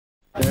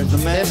There's the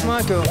man. There's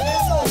Michael.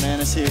 The man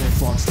is here.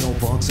 Foxtel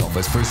Box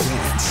Office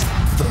presents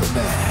The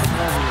Man,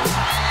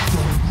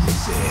 the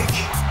music,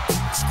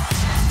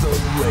 the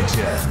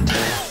legend.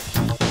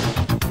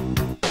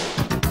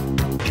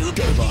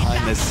 Go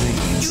behind the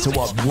scenes to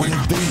what would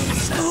have been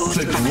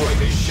the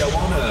greatest show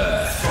on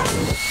earth.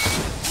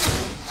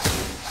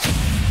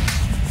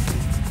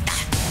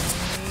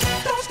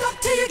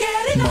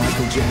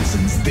 Michael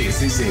Jackson's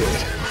This Is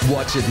It.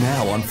 Watch it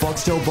now on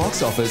Foxtel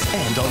Box Office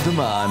and on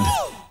demand.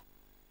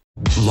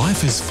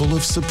 Life is full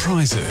of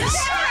surprises,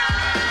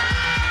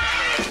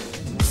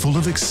 full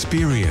of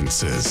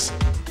experiences,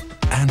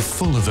 and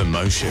full of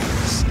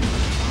emotions.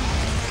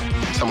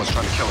 Someone's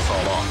trying to kill us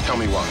all off. Tell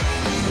me why.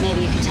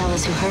 Maybe you can tell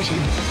us who hurt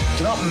him.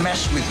 Do not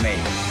mess with me.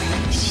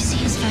 Did you see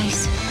his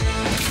face?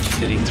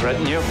 Did he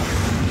threaten you?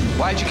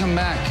 Why'd you come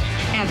back?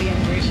 Happy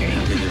anniversary.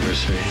 Happy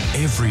anniversary.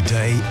 Every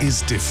day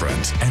is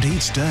different, and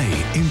each day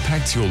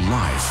impacts your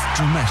life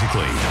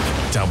dramatically.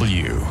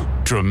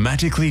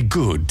 Dramatically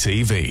Good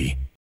TV.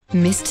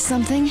 Missed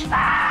something?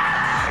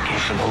 I came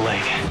from the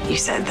lake. You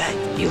said that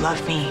you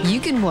love me. You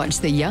can watch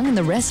The Young and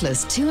the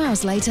Restless 2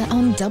 hours later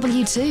on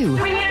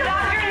W2. We need a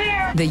doctor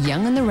here! The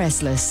Young and the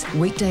Restless,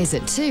 weekdays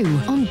at 2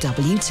 on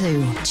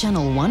W2,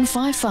 channel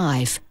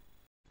 155.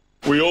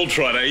 We all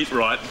try to eat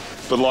right,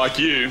 but like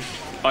you,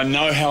 I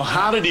know how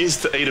hard it is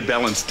to eat a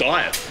balanced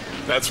diet.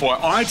 That's why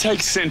I take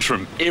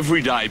Centrum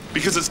every day,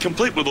 because it's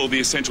complete with all the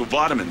essential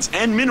vitamins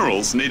and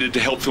minerals needed to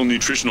help fill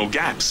nutritional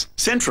gaps.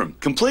 Centrum,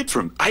 complete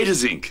from A to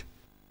Zinc.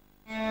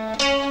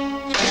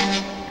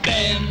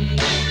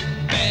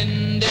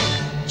 Bend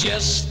it,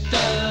 just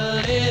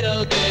a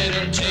little bit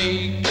and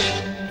take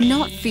it.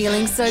 Not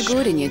feeling so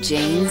good in your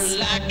jeans?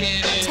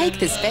 Take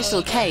the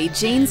Special K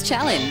Jeans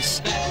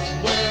Challenge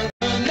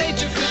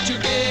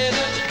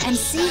and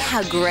see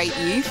how great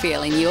you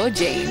feel in your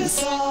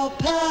jeans.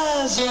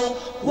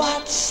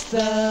 What's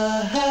the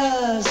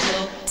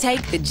hassle?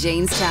 Take the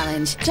Jeans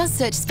Challenge. Just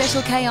search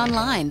Special K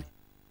online.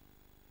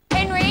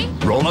 Henry?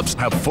 Roll-ups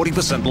have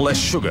 40% less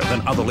sugar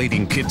than other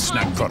leading kids'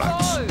 snack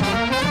products.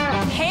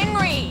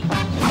 Henry!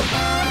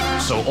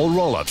 So all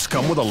roll-ups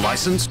come with a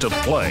license to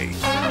play.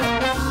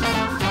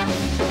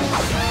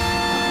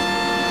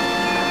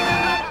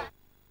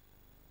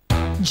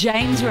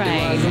 James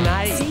Rain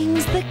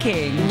sings The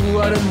King.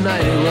 What a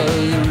night it was,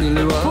 it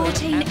really was.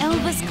 14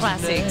 Elvis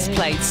classics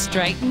played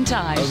straight and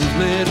tight. I was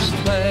made to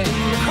play.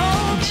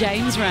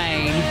 James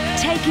Rain,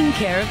 taking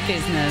care of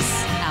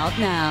business. Out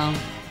now.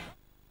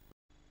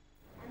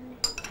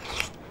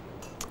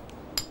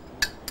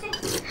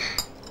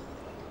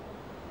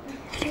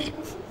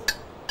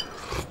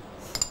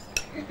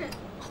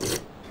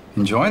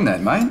 Enjoying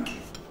that, mate?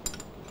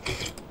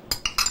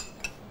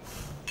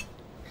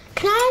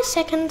 Can I have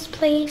seconds,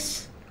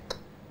 please?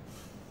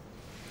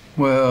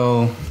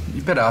 Well,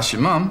 you better ask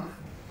your mum.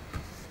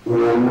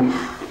 Mom,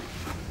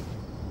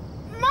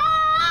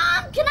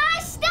 can I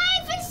stay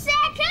for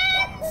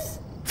seconds?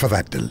 For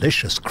that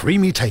delicious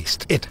creamy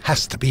taste, it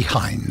has to be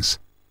Heinz.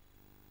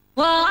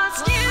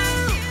 What's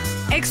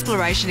new?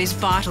 Exploration is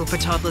vital for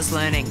toddlers'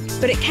 learning,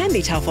 but it can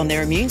be tough on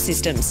their immune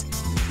systems.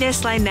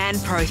 Nestlé Nan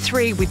Pro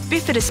 3 with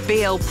Bifidus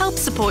BL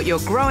helps support your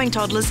growing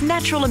toddler's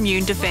natural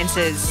immune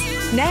defences.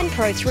 Nan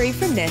Pro 3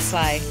 from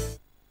Nestlé.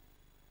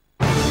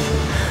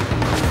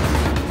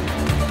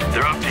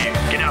 They're up to you.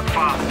 Get out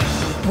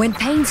fast. When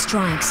pain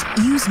strikes,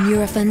 use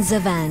Nurofen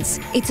Zavance.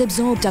 It's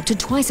absorbed up to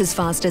twice as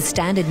fast as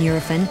standard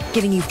Nurofen,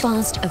 giving you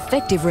fast,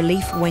 effective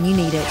relief when you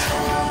need it.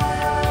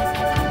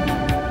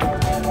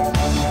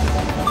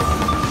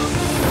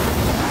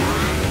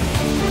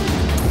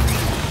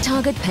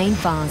 Target pain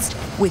fast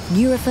with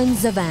Nurofen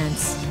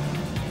Zavance.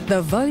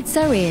 The votes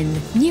are in.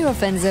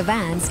 Nurofen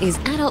Zavance is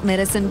Adult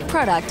Medicine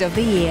Product of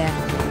the Year.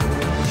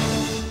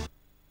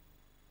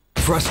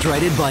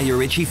 Frustrated by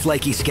your itchy,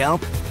 flaky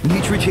scalp?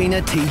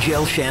 Neutrogena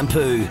T-Gel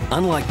Shampoo,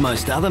 unlike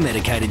most other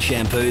medicated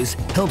shampoos,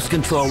 helps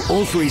control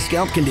all three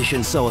scalp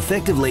conditions so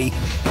effectively,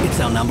 it's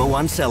our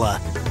 #1 seller.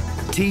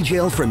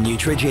 T-Gel from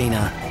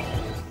Neutrogena.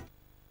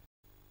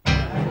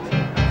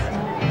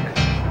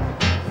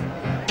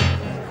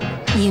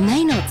 You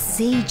may not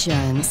see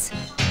germs,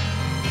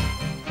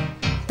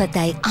 but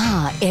they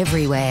are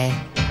everywhere.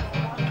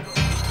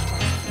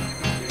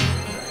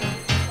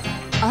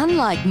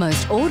 Unlike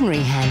most ordinary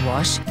hand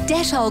wash,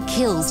 Dettol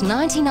kills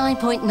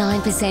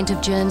 99.9%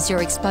 of germs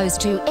you're exposed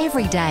to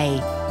every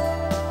day,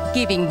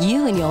 giving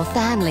you and your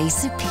family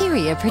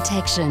superior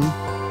protection.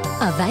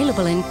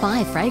 Available in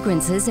 5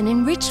 fragrances and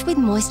enriched with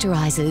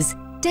moisturisers,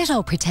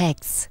 Dettol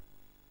protects.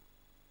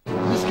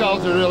 This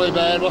cold's a really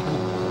bad one.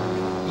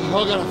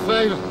 I've got a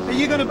fever. Are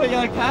you going to be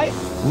okay?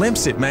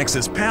 Lemsip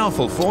Max's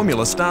powerful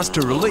formula starts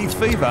to relieve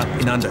fever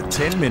in under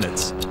 10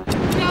 minutes.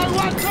 No,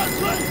 1, 2,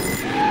 3.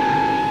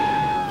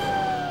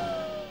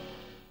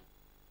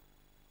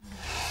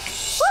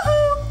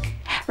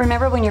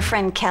 Remember when your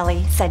friend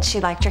Kelly said she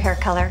liked your hair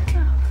color?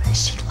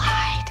 She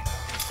lied.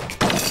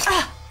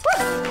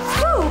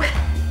 Woo!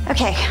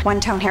 Okay,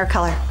 one-tone hair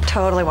color.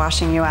 Totally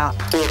washing you out.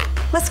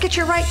 Let's get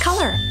your right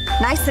color.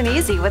 Nice and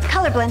easy with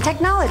color blend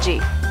technology.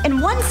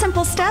 In one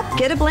simple step,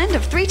 get a blend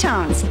of 3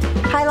 tones.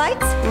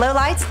 Highlights,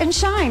 lowlights, and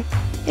shine.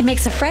 It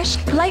makes a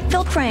fresh,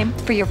 light-filled frame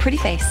for your pretty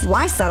face.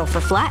 Why settle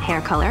for flat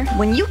hair color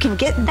when you can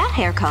get that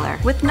hair color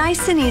with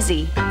Nice and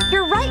Easy?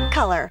 Your right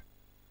color.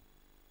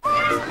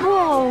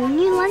 Whoa,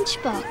 new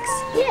lunchbox.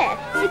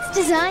 Yeah, it's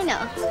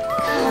designer.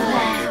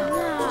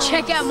 Wow.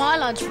 Check out my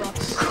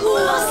lunchbox. Cool.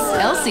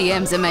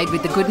 LCMs are made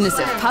with the goodness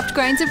of puffed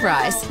grains of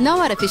rice,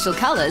 no artificial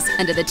colours,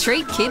 and are the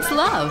treat kids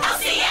love.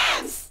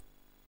 LCMs!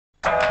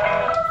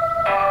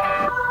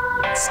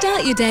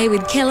 Start your day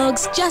with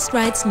Kellogg's Just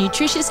Right's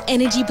nutritious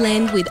energy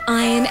blend with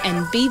iron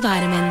and B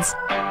vitamins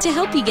to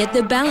help you get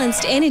the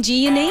balanced energy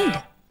you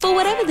need for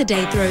whatever the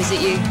day throws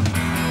at you.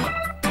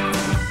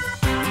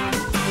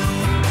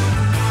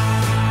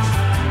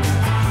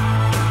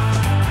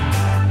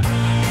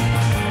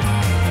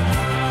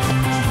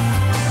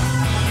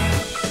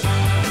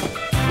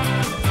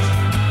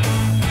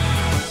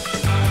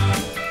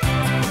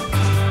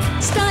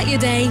 Start your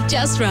day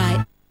just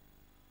right.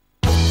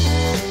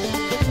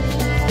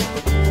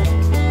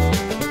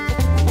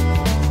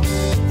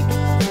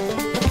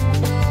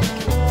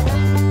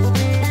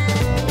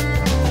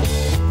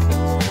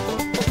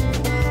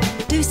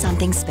 Do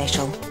something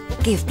special.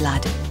 Give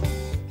blood.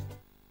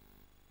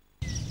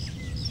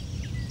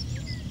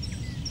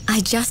 I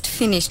just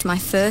finished my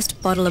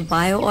first bottle of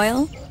bio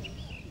oil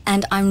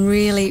and I'm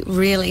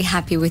really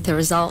happy with the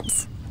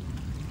results.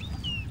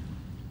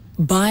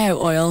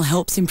 Bio oil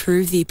helps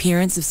improve the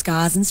appearance of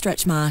scars and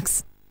stretch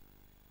marks.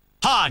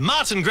 Hi,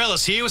 Martin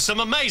Grellis here with some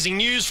amazing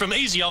news from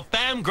Easy Off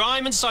BAM,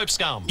 Grime and Soap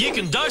Scum. You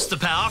can dose the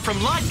power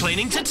from light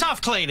cleaning to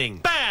tough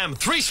cleaning. BAM!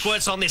 3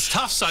 squirts on this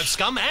tough soap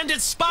scum and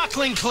it's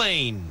sparkling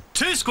clean.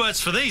 2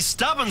 squirts for these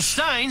stubborn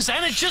stains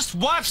and it just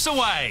wipes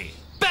away.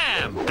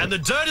 BAM! And the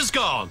dirt is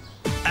gone.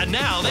 And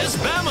now there's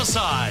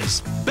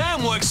BAMicize.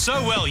 BAM works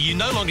so well you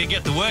no longer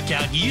get the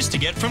workout you used to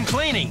get from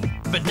cleaning.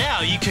 But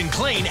now you can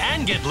clean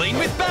and get lean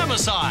with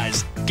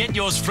BAMicize. Get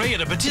yours free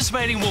at a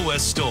participating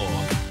Woolworths store.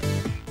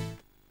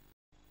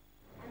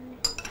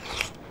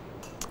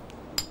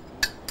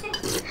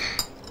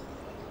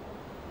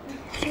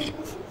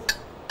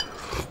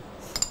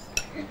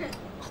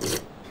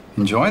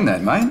 Enjoying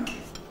that, mate?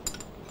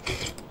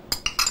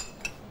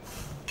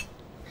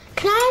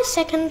 Can I have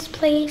seconds,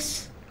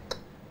 please?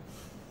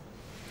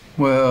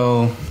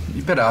 Well,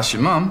 you better ask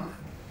your mum.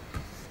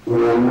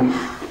 Mom,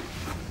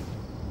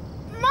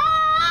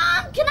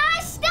 can I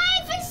stay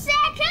for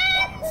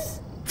seconds?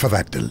 For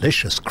that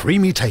delicious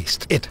creamy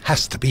taste, it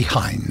has to be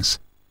Heinz.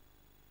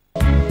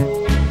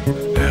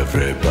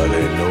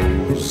 Everybody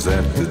knows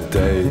that the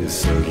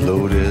dice are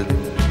loaded.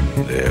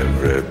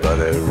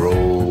 Everybody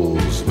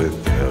rolls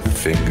with their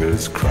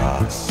fingers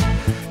crossed.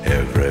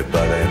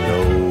 Everybody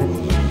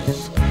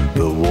knows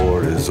the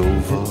war is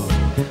over.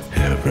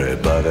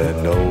 Everybody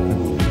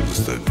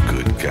knows the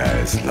good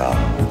guys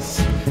lost.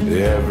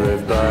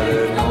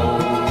 Everybody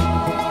knows.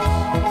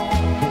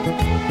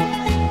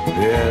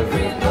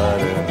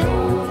 Everybody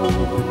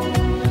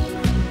knows.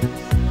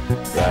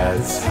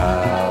 That's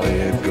how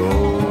it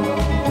goes.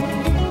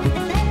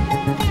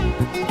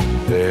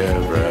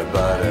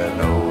 Everybody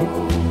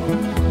knows.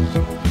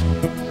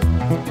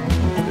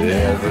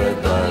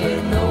 Everybody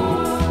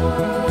knows.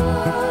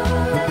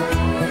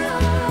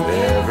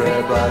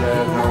 Everybody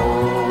knows.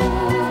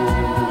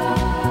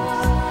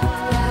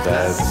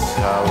 That's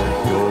how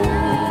it goes.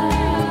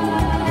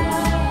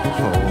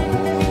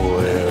 Oh,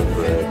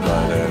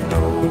 everybody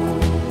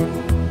knows.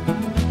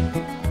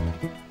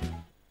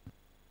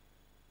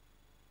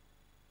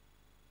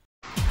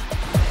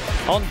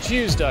 On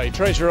Tuesday,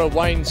 Treasurer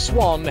Wayne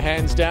Swan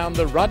hands down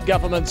the Rudd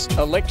government's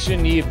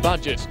election year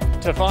budget.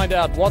 To find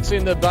out what's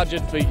in the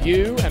budget for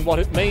you and what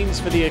it means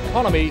for the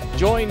economy,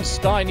 join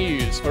Sky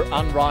News for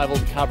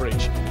unrivaled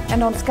coverage.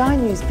 And on Sky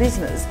News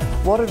Business,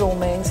 what it all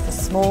means for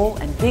small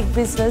and big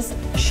business,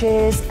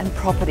 shares and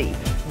property,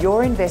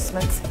 your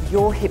investments,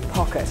 your hip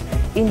pocket,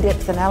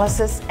 in-depth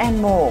analysis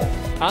and more.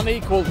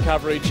 Unequalled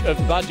coverage of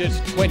Budget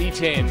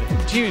 2010,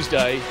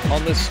 Tuesday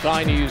on the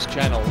Sky News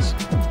channels.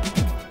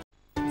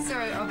 So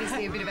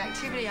obviously a bit of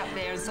activity up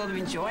there and saw them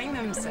enjoying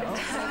themselves.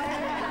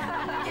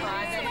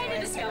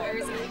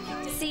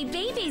 See,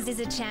 BB's is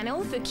a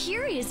channel for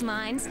curious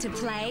minds to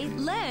play,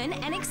 learn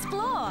and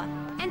explore.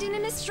 And in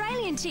an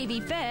Australian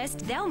TV first,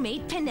 they'll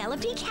meet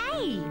Penelope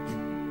Kay.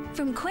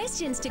 From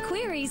questions to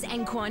queries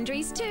and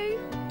quandaries too,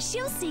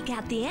 she'll seek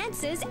out the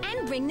answers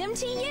and bring them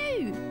to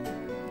you.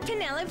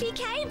 Penelope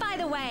Kay, by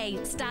the way,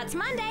 starts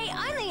Monday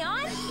only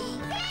on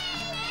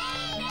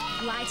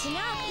Lighting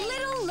Up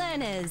Little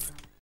Learners.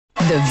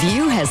 The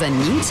View has a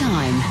new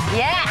time.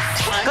 Yes!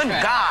 Good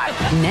God!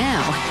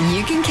 Now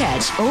you can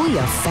catch all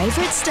your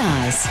favourite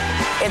stars.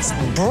 It's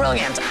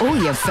brilliant. All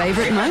your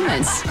favourite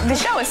moments. The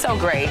show is so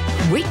great.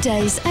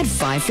 Weekdays at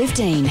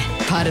 5:15.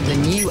 Part of the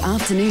new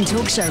afternoon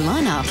talk show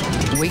lineup.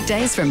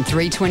 Weekdays from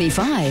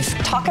 3:25.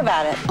 Talk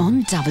about it.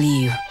 On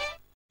W.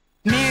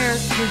 Mayor,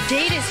 your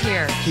date is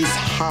here. He's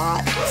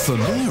hot. For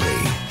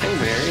Mary, Hey,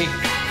 Mary.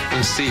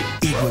 I'm Steve.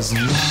 it was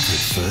love at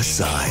first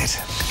sight.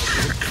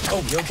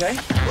 Oh, you okay?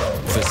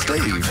 For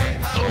Steve,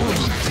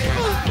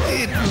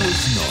 it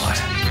was not.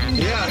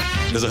 Yeah.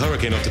 There's a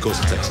hurricane off the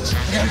coast of Texas. I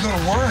gotta go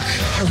to work.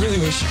 I really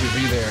wish you could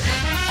be there.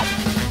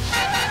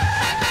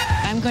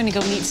 I'm going to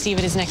go meet Steve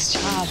at his next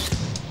job.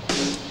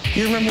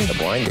 You remember the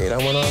blind date I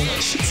went on?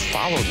 She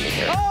followed me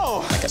here.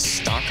 Oh! Like a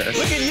stalker.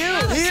 Look at you!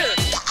 Here!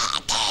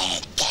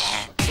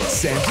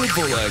 Sandra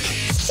Bullock.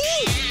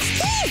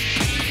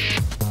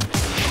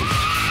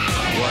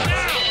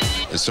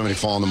 What? Is somebody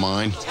falling to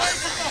mine?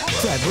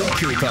 Bradley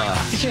Cooper.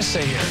 You can't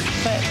stay here.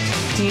 But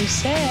you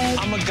said...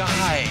 I'm a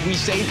guy. We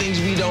say things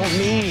we don't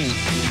mean.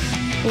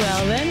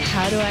 Well, then,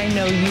 how do I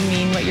know you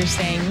mean what you're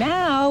saying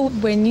now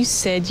when you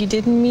said you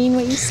didn't mean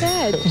what you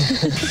said?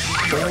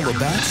 All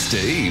about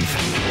Steve.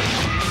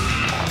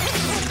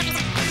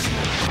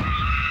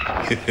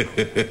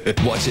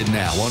 Watch it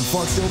now on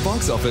Foxtel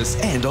Box Office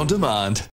and on demand.